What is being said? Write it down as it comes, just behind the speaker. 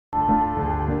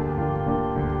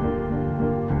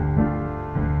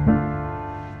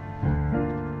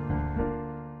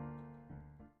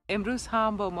امروز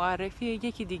هم با معرفی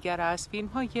یکی دیگر از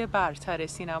فیلم‌های برتر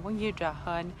سینمای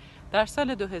جهان در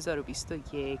سال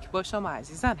 2021 با شما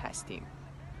عزیزان هستیم.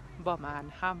 با من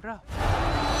همراه.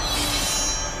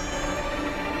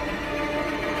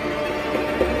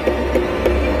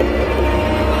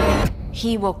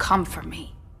 He will come for me.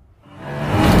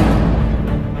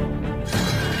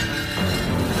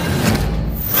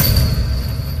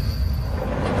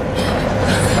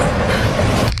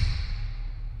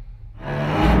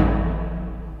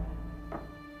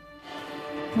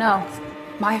 No,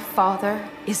 my father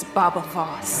is Baba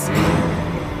Voss.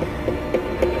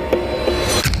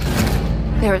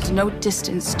 There is no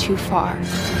distance too far.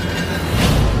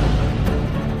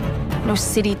 No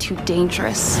city too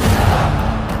dangerous.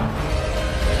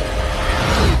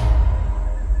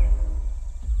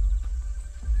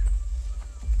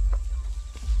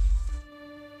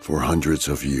 For hundreds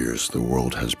of years, the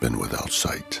world has been without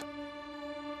sight.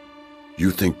 You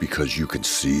think because you can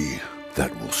see,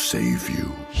 that will save you.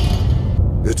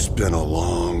 It's been a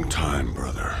long time,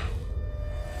 brother.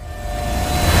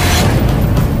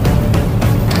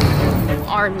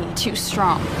 Army too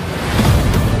strong.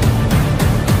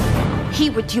 He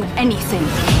would do anything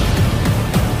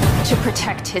to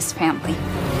protect his family.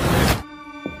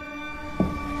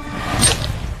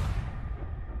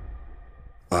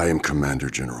 I am Commander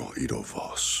General Ido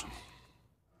Voss.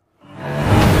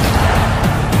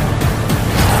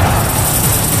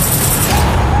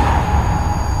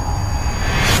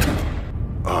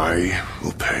 I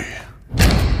will pay.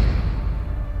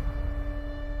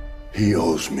 He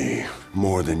owes me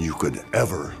more than you could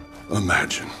ever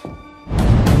imagine.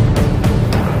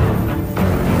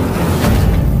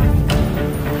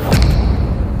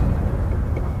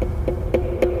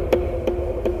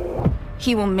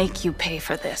 He will make you pay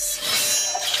for this.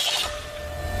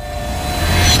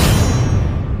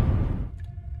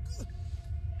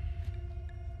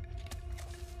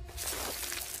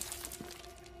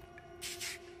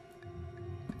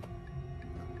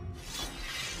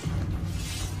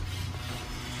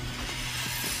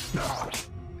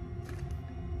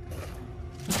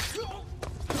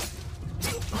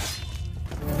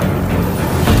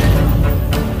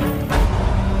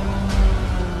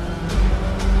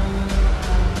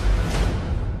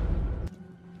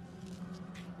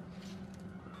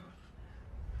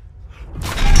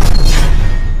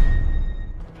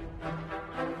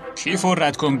 کیف رو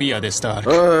رد کن بیاد استارک.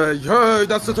 هی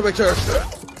دستتو بکش.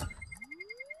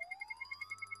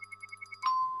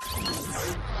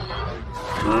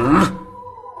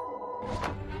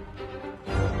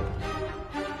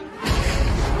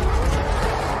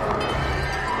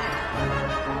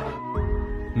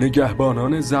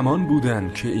 نگهبانان زمان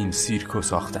بودن که این سیرکو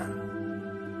ساختن.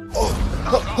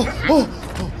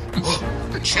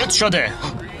 چت شده؟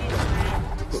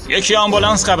 یکی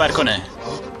آمبولانس خبر کنه.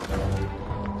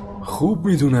 خوب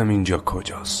میدونم اینجا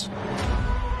کجاست.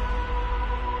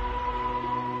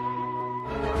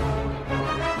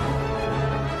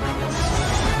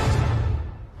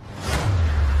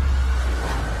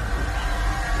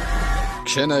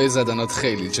 کنایه زدنات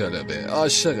خیلی جالبه.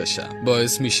 عاشقشم.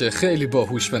 باعث میشه خیلی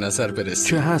باهوش به نظر برسی.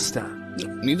 چه هستم؟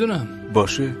 میدونم.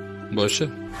 باشه.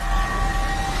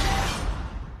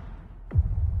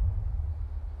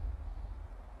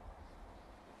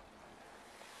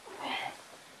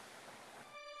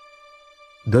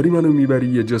 داری منو میبری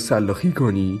یه جا سلاخی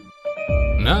کنی؟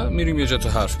 نه، میریم یه جا تو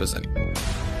حرف بزنیم.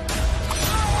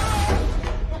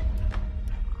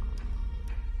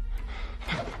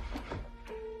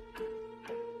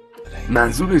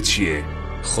 منظورت چیه؟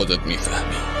 خودت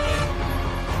میفهمی.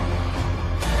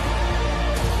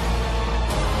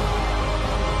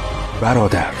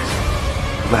 برادر،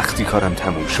 وقتی کارم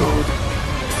تموم شد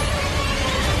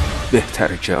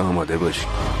بهتره که آماده باشی.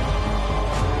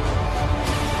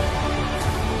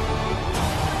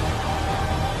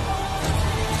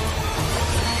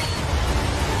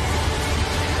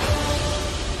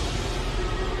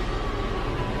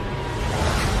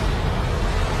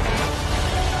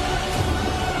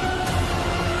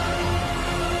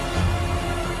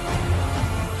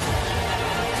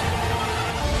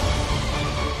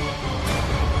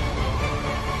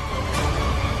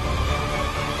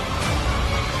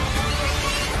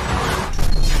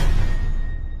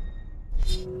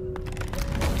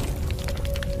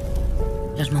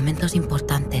 Los momentos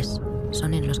importantes son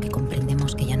en los que comprendemos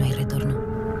que ya no hay retorno.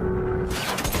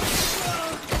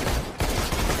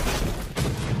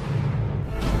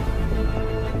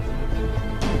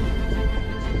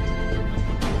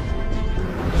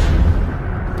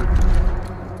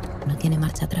 No tiene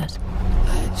marcha atrás.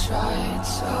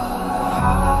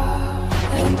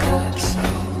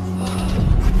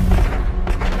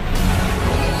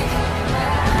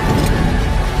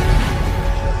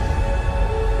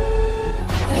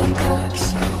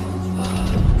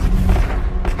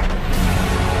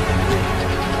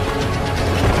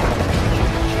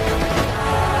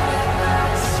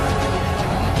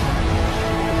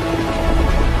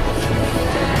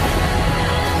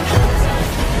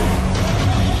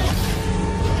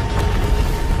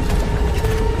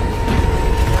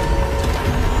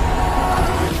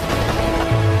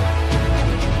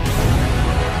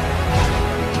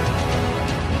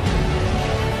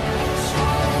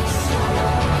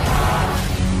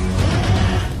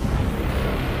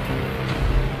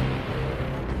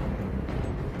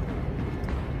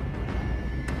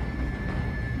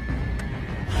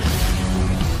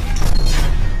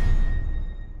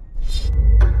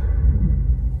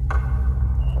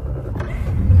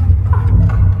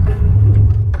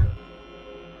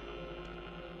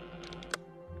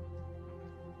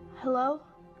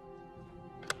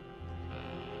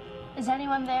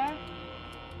 down there?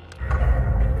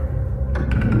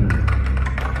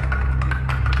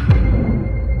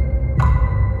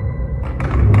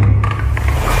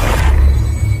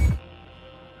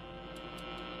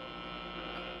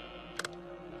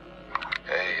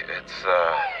 It's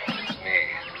me.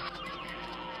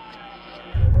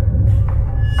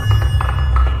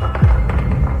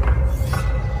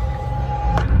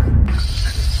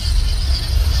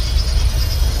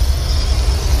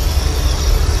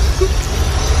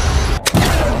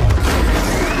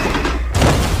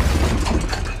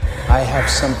 I have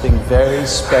something very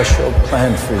special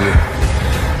planned for you.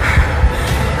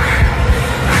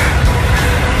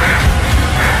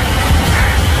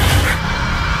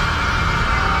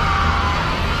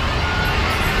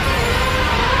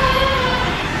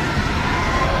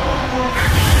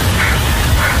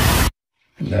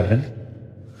 11,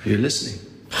 are you listening?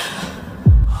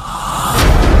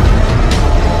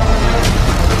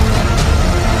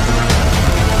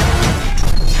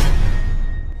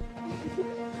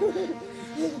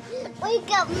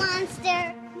 Wake up,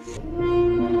 monster!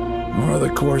 Over the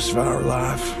course of our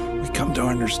life, we come to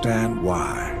understand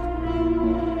why.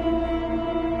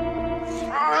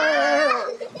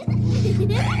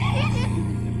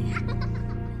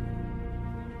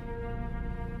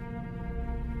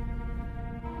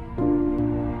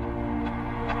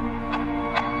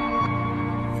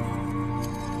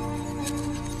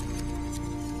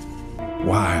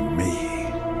 Why me?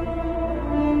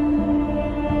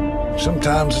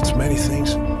 Sometimes it's many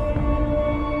things.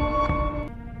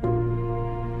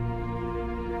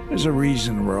 There's a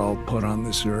reason we're all put on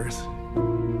this earth.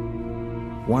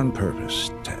 One purpose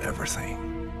to everything.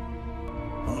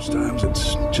 Most times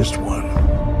it's just one.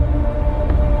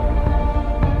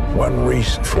 One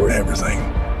reason for everything.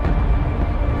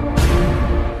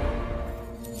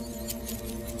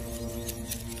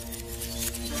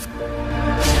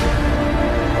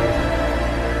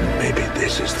 Maybe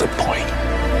this is the point.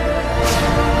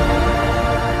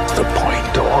 The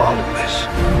point to all of this.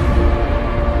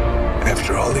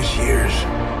 After all these years,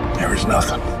 there is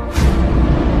nothing.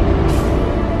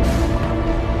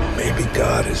 Maybe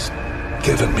God has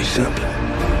given me something.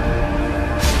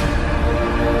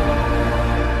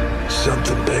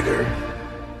 Something bigger.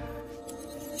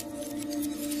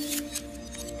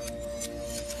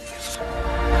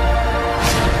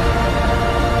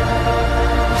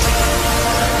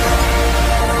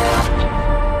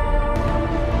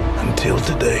 Until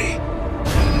today,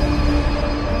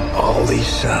 all these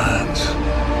signs,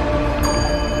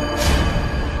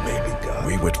 maybe God,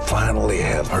 we would finally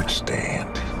have our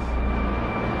stand.